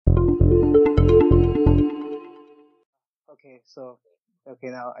Okay,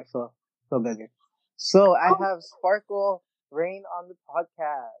 now I feel better. So I have Sparkle Rain on the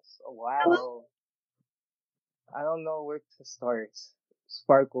podcast. Oh, Hello. wow. I don't know where to start.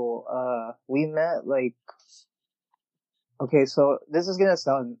 Sparkle, we met like okay, so this is gonna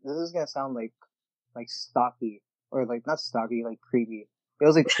sound like stocky or like not stocky, like creepy. It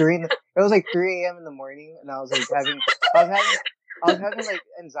was like 3 a.m. in the morning, and I was having I was having like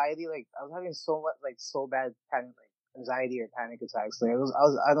anxiety, like I was having so much like so bad panic, like anxiety or panic attacks. Like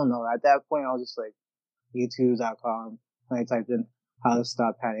I don't know. At that point, I was just like YouTube.com, and I typed in how to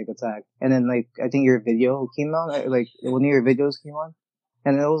stop panic attack, and then like I think your video came out, like one of your videos came on,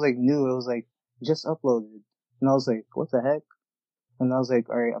 and it was like new. It was like just uploaded, and I was like, what the heck? And I was like,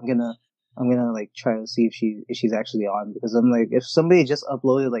 all right, I'm gonna like try to see if she's actually on, because I'm like, if somebody just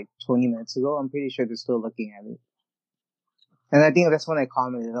uploaded like 20 minutes ago, I'm pretty sure they're still looking at it. And I think that's when I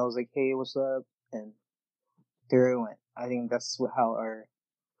commented. I was like, hey, what's up? And there it went. I think that's how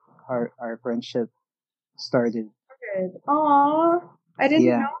our friendship started. Good. Aw, I didn't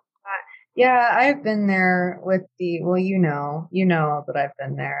know Yeah, that. Yeah, I've been there with well, you know that I've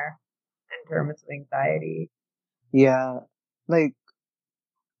been there in terms of anxiety. yeah. Like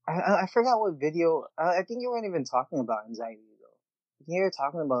I forgot what video. I think you weren't even talking about anxiety though. I think you were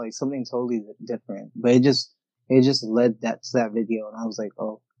talking about like something totally different. But it just led that to that video, and I was like,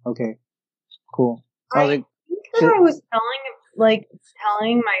 oh, okay, cool. I was I like, think that should, I was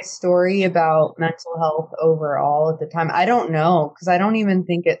telling my story about mental health overall at the time. I don't know because I don't even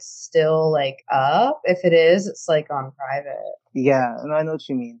think it's still like up. If it is, it's like on private. yeah, and I know what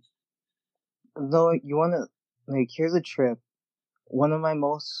you mean. No, you wanna like here's a trip. One of my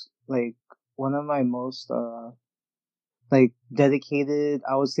most like one of my most like dedicated.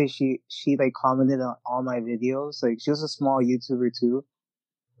 I would say she like commented on all my videos. Like she was a small YouTuber too.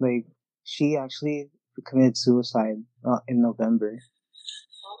 Like she actually committed suicide in November.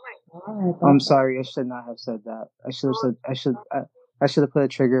 Oh my I'm God, sorry, I should not have said that. I should have put a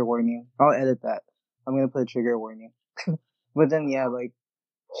trigger warning. I'll edit that. I'm gonna put a trigger warning. But then yeah, like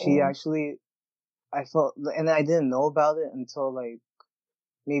she that's actually I felt, and I didn't know about it until like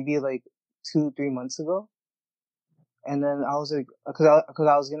maybe like 2 3 months ago. And then I was like, cause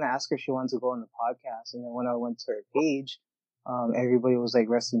I was gonna ask her if she wanted to go on the podcast, and then when I went to her page, everybody was like,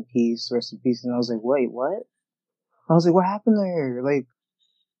 rest in peace, and I was like, wait, what? I was like, what happened to her? Like,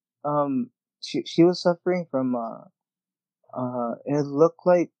 she was suffering from it looked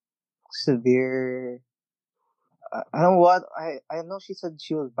like severe. I don't know what I know. She said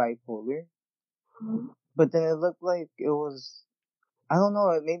she was bipolar, but then it looked like it was. I don't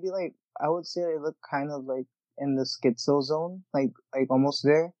know. Maybe like I would say it looked kind of like in the schizo zone, like almost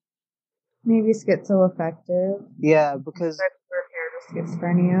there. maybe schizoaffective. Yeah, because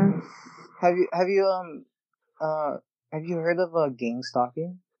Schizophrenia. have you have you uh have you heard of gang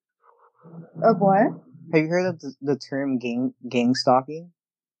stalking? Of what? Have you heard of the term gang stalking?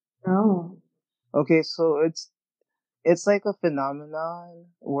 No. Okay, so it's like a phenomenon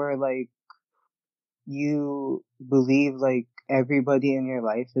where like you believe like everybody in your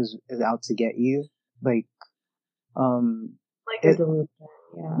life is out to get you, like um Like a it delusion.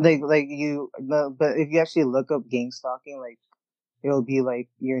 Yeah. like you but if you actually look up gang stalking, like it'll be like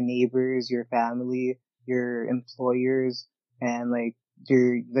your neighbors, your family, your employers, and like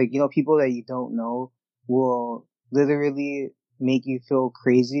your like people that you don't know will literally make you feel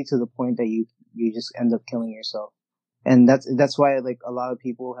crazy to the point that you just end up killing yourself. And that's why like a lot of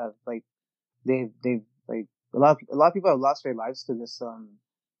people have like they've like a lot of people have lost their lives to this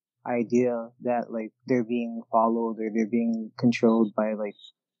idea that like they're being followed or they're being controlled by like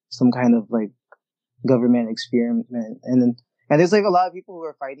some kind of like government experiment. And there's like a lot of people who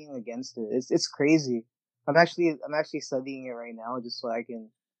are fighting against it. It's crazy. I'm actually studying it right now just so I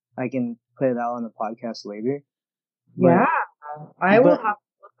can put it out on the podcast later. Yeah. But I will but have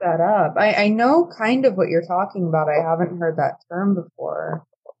to look that up. I know kind of what you're talking about. I haven't heard that term before.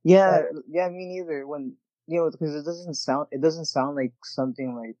 yeah, But yeah, me neither. When because it doesn't sound like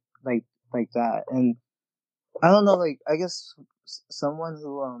something like that. And I don't know, like I guess someone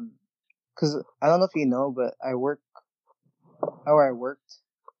who because I don't know if you know, but I worked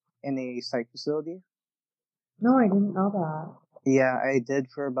in a psych facility. no, I didn't know that. Yeah, I did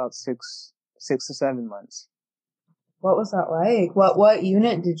for about 6 to 7 months. What was that like? What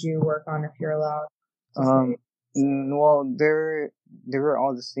unit did you work on if you're allowed to say? Um, well, there were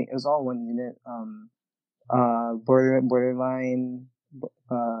all the same. It was all one unit. Borderline,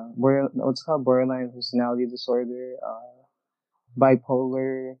 what's it called, borderline personality disorder,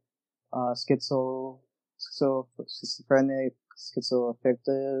 bipolar, schizophrenic,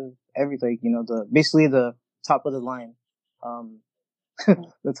 schizoaffective, everything. The basically the top of the line. um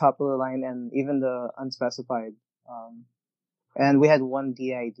the top of the line and even the unspecified. And we had one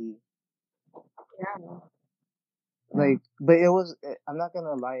DID. Yeah. Like, but it was, I'm not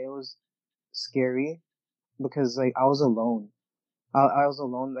gonna lie, it was scary because like I was alone. I was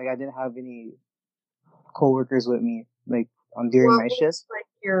alone. Like I didn't have any coworkers with me. Like during What my shift. was like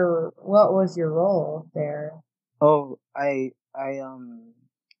what was your role there? Oh, I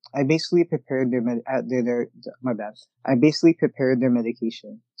basically prepared my bad. I basically prepared their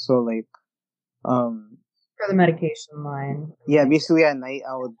medication. So like, um, For the medication line. yeah, Like, basically at night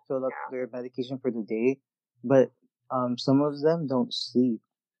I would fill up their medication for the day, but some of them don't sleep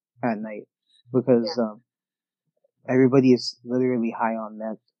at night because yeah. everybody is literally high on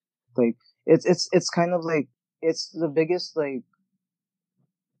meth. Like it's kind of like it's the biggest like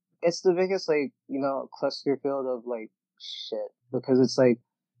it's the biggest like cluster field of like shit because it's like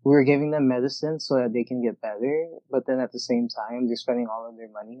we're giving them medicine so that they can get better, but then at the same time they're spending all of their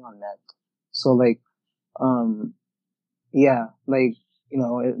money on meth. So like um yeah, like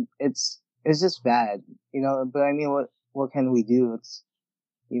it's just bad, but I mean what can we do? It's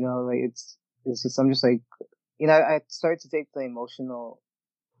like it's just I'm just like I started to take the emotional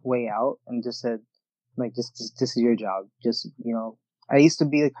way out and just said like just this is your job. Just I used to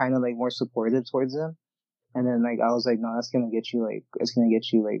be kind of like more supportive towards them, and then like I was like, no, that's gonna get you like it's gonna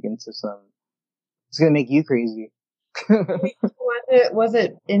get you like into some it's gonna make you crazy. Wait, was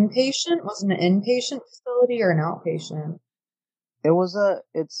it inpatient? Was it an inpatient facility or an outpatient?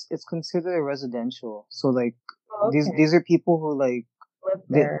 It's considered a residential, so like Oh, okay. these are people who like Live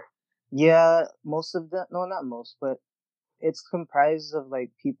they there. yeah, most of them, no, not most, but it's comprised of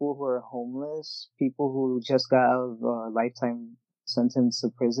like people who are homeless, people who just got out of a lifetime sentence to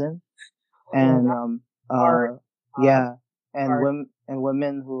prison, Oh, and that's hard. yeah, and Hard.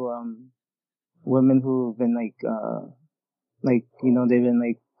 women who've been like they've been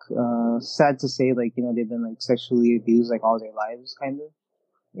like sad to say like they've been like sexually abused like all their lives kind of.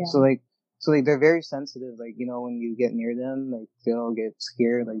 Yeah. So like they're very sensitive, like when you get near them like they'll get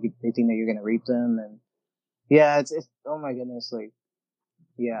scared, like they think that you're gonna rape them. And yeah, it's oh my goodness, like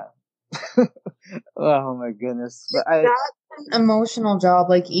yeah. Oh my goodness. But That's an emotional job.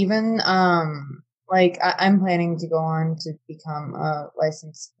 Like even like I'm planning to go on to become a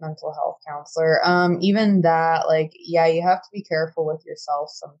licensed mental health counselor. Even that, like, yeah, you have to be careful with yourself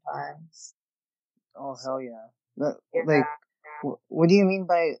sometimes. oh So, hell yeah. yeah, Like yeah. what do you mean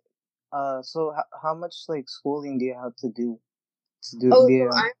by so how much like schooling do you have to do to do Oh, be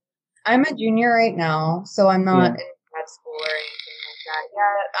so I'm a junior right now, so I'm not yeah. in grad school or anything like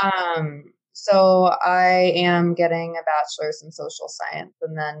that yet. So I am getting a bachelor's in social science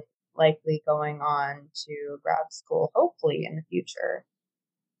and then likely going on to grad school, hopefully in the future.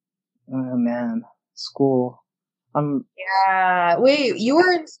 Oh man, school. Um, Yeah. Wait, you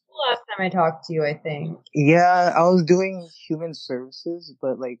were in school last time I talked to you, I think. yeah, I was doing human services,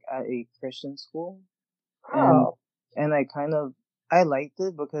 but like at a Christian school, and Oh, and I liked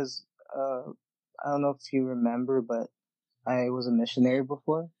it because uh I don't know if you remember, but I was a missionary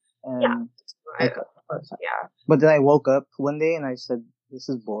before, yeah. and like, Of course, yeah. but then I woke up one day and I said, "This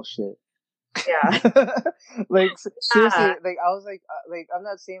is bullshit." Yeah. Like seriously, Yeah. like I was like I'm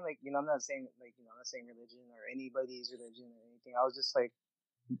not saying like I'm not saying like I'm not saying religion or anybody's religion or anything. I was just like,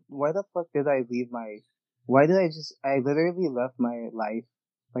 why the fuck did I leave my? Why did I literally left my life.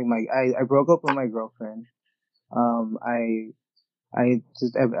 Like I broke up with my girlfriend. I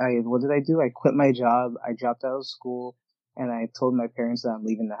what did I do? I quit my job. I dropped out of school, and I told my parents that I'm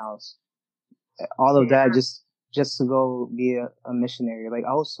leaving the house. All of that just to go be a missionary. Like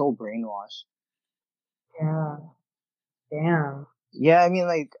I was so brainwashed. Yeah. Damn. Yeah, I mean,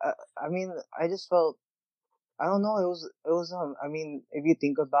 like, I mean, I just felt, I don't know, I mean, if you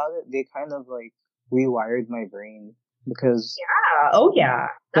think about it, they kind of like rewired my brain because Oh yeah. That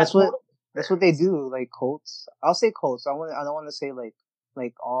that's what, totally that's what they do, like cults. I'll say cults. I don't want to say like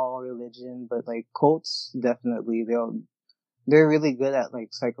all religion, but like cults, definitely, they're really good at like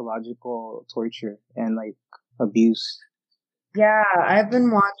psychological torture and like abuse. Yeah, I've been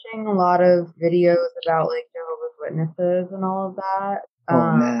watching a lot of videos about like Jehovah's Witnesses and all of that.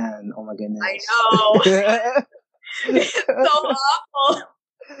 Oh man, oh my I goodness. know. It's so awful.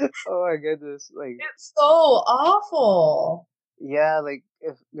 Oh my goodness, like, It's so awful. yeah, like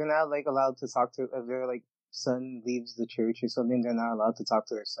if they're not like allowed to talk to if their like son leaves the church or something, they're not allowed to talk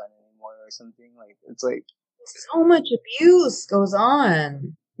to their son anymore or something. Like it's like So much abuse goes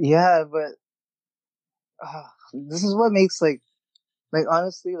on. yeah, but this is what makes like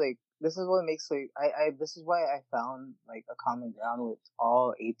honestly like this is what makes like I this is why I found like a common ground with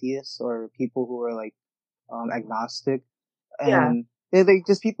all atheists or people who are like agnostic Yeah. and they're like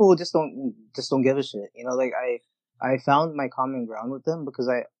just people who just don't give a shit. Like I found my common ground with them because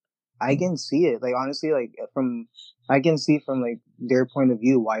I can see it. Like honestly, like I can see from like their point of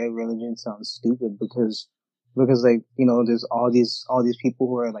view why a religion sounds stupid because like there's all these people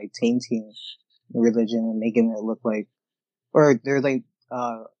who are like tainting religion and making it look like, or they're like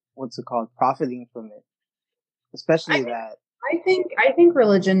what's it called, profiting from it, I especially think that. I think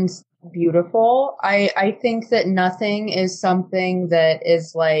religion's beautiful. I think that nothing is something that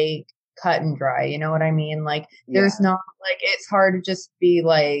is like cut and dry. You know what I mean? Like there's Yeah, not like it's hard to just be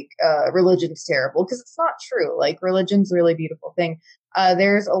like religion's terrible because it's not true. Like religion's a really beautiful thing.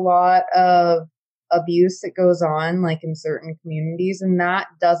 There's a lot of abuse that goes on like in certain communities, and that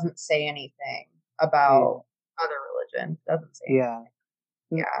doesn't say anything yeah, about other religion. Doesn't say anything. yeah.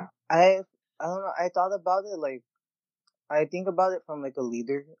 N- Yeah. I don't know. I thought about it like I think about it from like a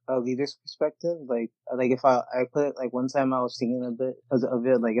leader's perspective. Like if I put it like one time I was thinking a bit of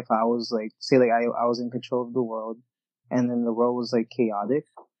it, like if I was like say like I was in control of the world, and then the world was like chaotic,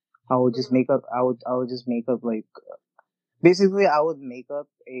 I would just make up like basically I would make up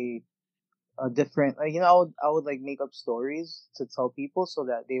a different like I would like make up stories to tell people so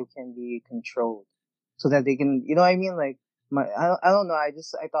that they can be controlled, so that they can what I mean, like I don't know, I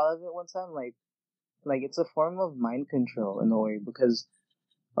thought of it one time like it's a form of mind control in a way because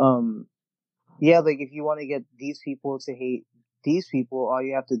um yeah, like if you want to get these people to hate these people, all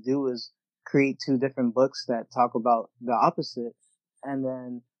you have to do is create two different books that talk about the opposite, and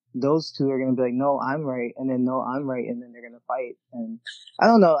then those two are gonna be like, no, I'm right, and then no, I'm right, and then they're gonna fight. And I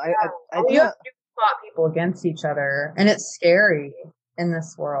don't know. I All think you have to do is plot people against each other, and it's scary in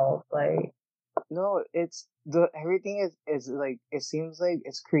this world. Like, no, it's the everything is like it seems like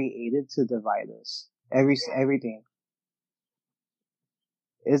it's created to divide us. Everything.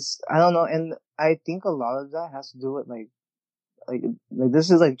 It's I don't know, and I think a lot of that has to do with like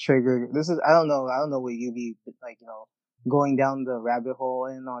this is like trigger. This is I don't know what you be like going down the rabbit hole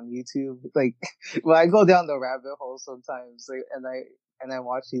and on YouTube like well I go down the rabbit hole sometimes like and I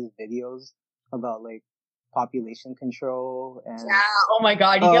watch these videos about like population control and yeah, oh my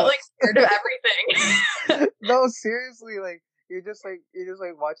god, you get uh like scared of everything. no, seriously, like you're just like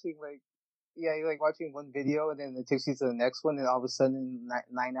watching like yeah, you're like watching one video and then it takes you to the next one and all of a sudden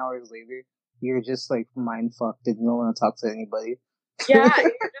 9 hours later you're just like mind fucked and you don't want to talk to anybody. Yeah, you're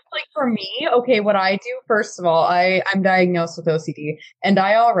just like for me, okay, what I do, first of all, I'm diagnosed with OCD and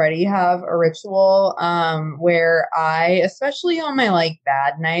I already have a ritual where I, especially on my like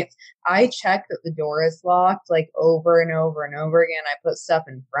bad nights, I check that the door is locked like over and over and over again. I put stuff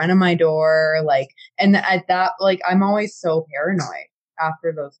in front of my door, like, and at that, like, I'm always so paranoid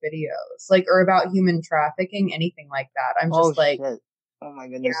after those videos, like, or about human trafficking, anything like that. I'm Oh just like, shit. Oh my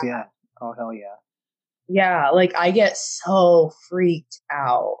goodness, yeah, yeah. Oh hell yeah. yeah, like I get so freaked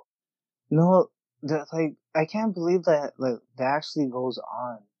out. No, that like I can't believe that like that actually goes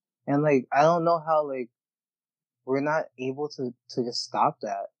on. And like I don't know how like we're not able to just stop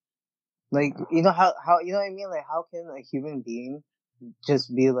that. Like how what I mean? Like how can a human being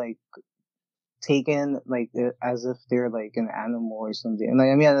just be like taken like as if they're like an animal or something? And like,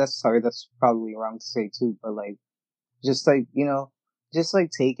 I mean that's probably wrong to say too, but like just like just like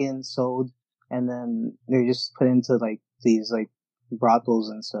taken, sold, and then they're just put into like these like brothels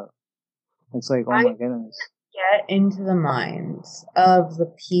and stuff. It's like, oh I my goodness. get into the minds of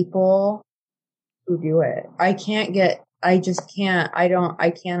the people who do it. I just can't,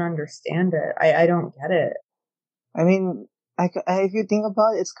 I can't understand it. I don't get it. I mean, if you think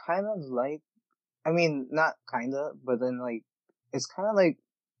about it, it's kind of like, I mean, not kind of, but then like, it's kind of like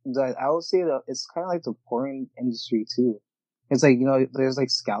I would say that it's kind of like the porn industry too. It's like, there's like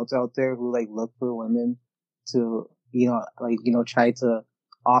scouts out there who like look for women to, like, try to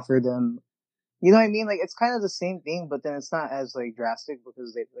offer them, you know what I mean? Like, it's kind of the same thing, but then it's not as like drastic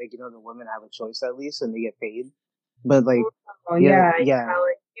because they, like, the women have a choice at least and they get paid. But like, Oh yeah, yeah, yeah, yeah,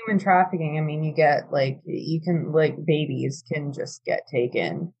 like human trafficking. I mean, you get like you can like babies can just get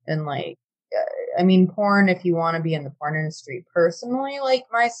taken and like I mean, porn. If you want to be in the porn industry, personally, like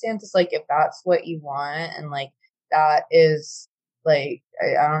my stance is like if that's what you want and like that is like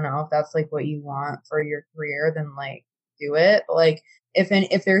I don't know if that's like what you want for your career, then like do it. But like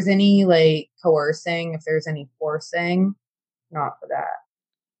if there's any like coercing, if there's any forcing, not for that.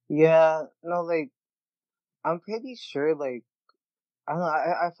 yeah. No, like, I'm pretty sure, like, I don't know.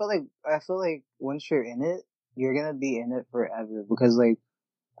 I feel like once you're in it, you're gonna be in it forever because like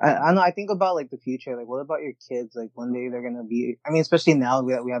I don't know. I think about like the future. Like, what about your kids? Like, one day they're gonna be. I mean, especially now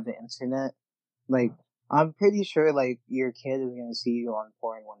that we have the internet. Like, I'm pretty sure like your kid is gonna see you on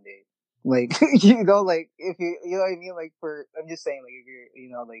porn one day. Like, you know, like, if you know what I mean? Like, I'm just saying, like, if you're, you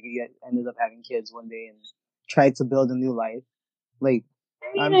know, like, you ended up having kids one day and tried to build a new life, like,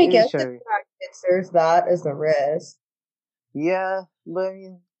 I mean, I'm I pretty guess in sure, practice, there's that as a risk. yeah, but I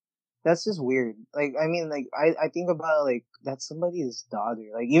mean, that's just weird. Like, I mean, like, I think about, like, that's somebody's daughter.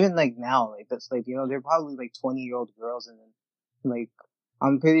 Like, even, like, now, like, that's, like, you know, they're probably, like, 20-year-old girls, and then, like,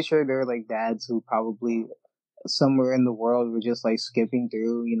 I'm pretty sure they're, like, dads who probably somewhere in the world were just, like, skipping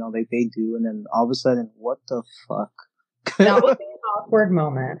through, you know, like they do, and then all of a sudden, what the fuck? That would be an awkward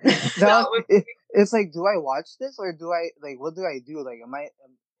moment. No, That would it's like, do I watch this, or do I, like, what do I do? Like, like,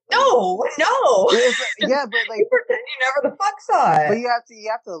 no. it's, yeah, but, You like, pretend you never the fuck saw but it. you have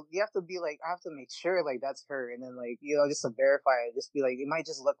to be like, I have to make sure, like, that's her, and then, like, you know, just to verify it, just be like, it might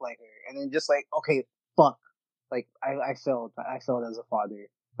just look like her, and then just like, okay, fuck, like, I failed as a father.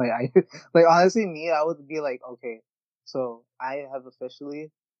 Like, like, honestly, me, I would be like, okay, so I have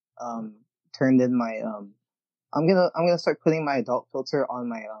officially, turned in my, I'm gonna start putting my adult filter on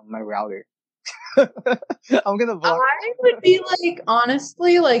my, my router. I'm gonna block. I would be like,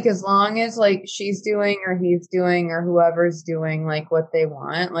 honestly, like as long as like she's doing or he's doing or whoever's doing like what they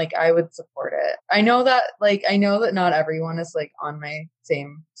want, like I would support it. I know that not everyone is like on my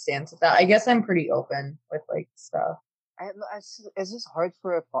same stance with that. I guess I'm pretty open with like stuff. It's just hard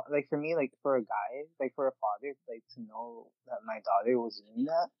for like, for me, like, for a guy, like, for a father, like, to know that my daughter was doing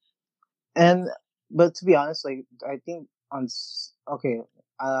that. And but to be honest, like, I think okay,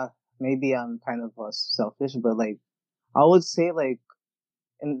 uh, maybe I'm kind of selfish, but, like, I would say, like,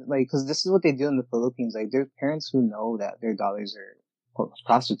 and, like, because this is what they do in the Philippines. Like, there's parents who know that their daughters are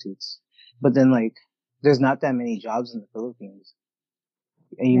prostitutes, but then, like, there's not that many jobs in the Philippines,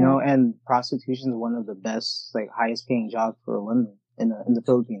 and, you Yeah. know, and prostitution is one of the best, like, highest paying jobs for a woman in the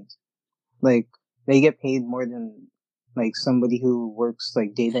Philippines. Like, they get paid more than, like, somebody who works,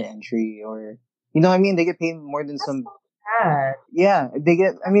 like, data entry, or, you know what I mean? They get paid more than That's some, so bad. yeah, they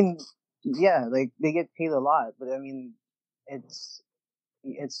get, I mean, yeah, like, they get paid a lot, but I mean, it's,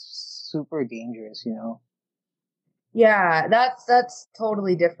 it's super dangerous, you know? Yeah, that's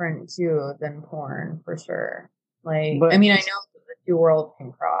totally different too than porn for sure. Like, I But, mean, I know that the two worlds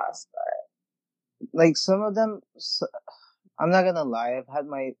can cross, but like, some of them, I'm not gonna lie, I've had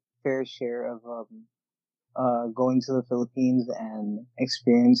my fair share of, going to the Philippines and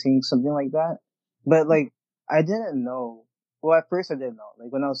experiencing something like that. But, like, I didn't know. Well, at first I didn't know.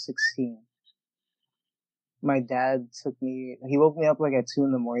 Like, when I was 16, my dad he woke me up, like, at 2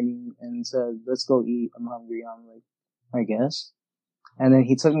 in the morning and said, let's go eat. I'm hungry. I'm like, I guess. And then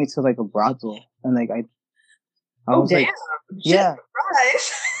he took me to, like, a brothel, and, like, I oh was damn, like, shit, yeah.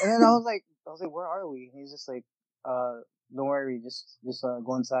 surprise. And then I was like, where are we? And he's just like, don't worry, just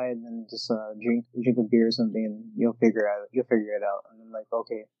go inside and just drink a beer or something, and you'll figure it out. And I'm like,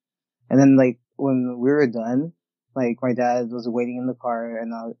 okay. And then, like, when we were done, like, my dad was waiting in the car,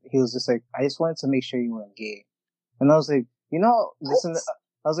 and he was just like, I just wanted to make sure you weren't gay. And I was like, you know, I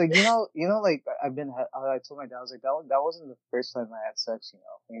was like, like, I told my dad, I was like, that wasn't the first time I had sex, you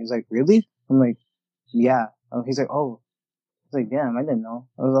know. And he was like, really? I'm like, yeah. He's like, oh. I was like, damn, I didn't know.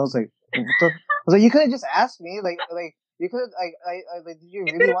 I was like, what the? I was like, you could have just asked me, like, you could, like, did you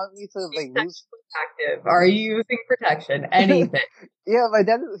really want me to, like, lose? Active. Are you using protection? Anything. Yeah, my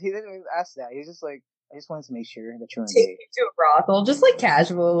dad, he didn't even ask that. He's just like, I just wanted to make sure that you weren't Take gay. you to a brothel, just like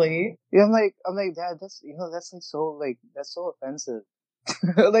casually. Yeah, I'm like, Dad, that's like so, like, that's so offensive.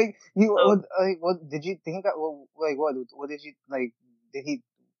 Like, what did you think? What did you, like? Did he?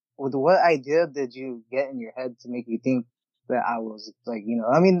 What idea did you get in your head to make you think that I was, like, you know?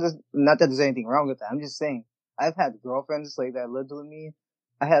 I mean, not that there's anything wrong with that. I'm just saying, I've had girlfriends, like, that lived with me.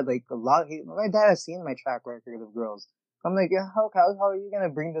 I had, like, a lot. My dad has seen my track record of girls. I'm like, yeah, how are you gonna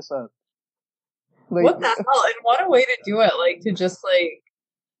bring this up? Like, What the hell? And what a way to do it! Like to just like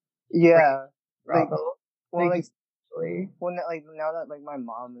yeah, like, brothel. well, like, Actually. well, like, now that, like, my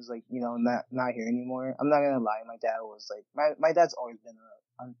mom is, like, you know, not here anymore. I'm not gonna lie, my dad was like, my dad's always been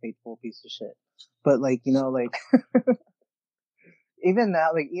an unfaithful piece of shit. But, like, you know, like, even now,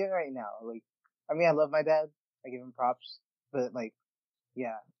 like, even right now, like, I mean, I love my dad. I give him props. But, like,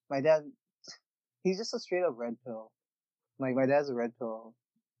 yeah, my dad, he's just a straight up red pill. Like, my dad's a red pill,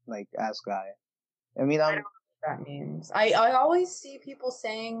 like, ass guy. I mean, I don't know what that means. I always see people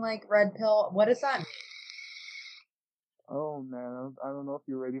saying like red pill. What does that mean? oh man, I don't know if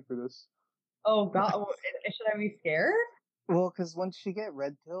you're ready for this. Oh god, should I be scared? Well, because once you get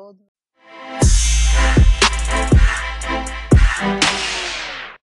red pilled,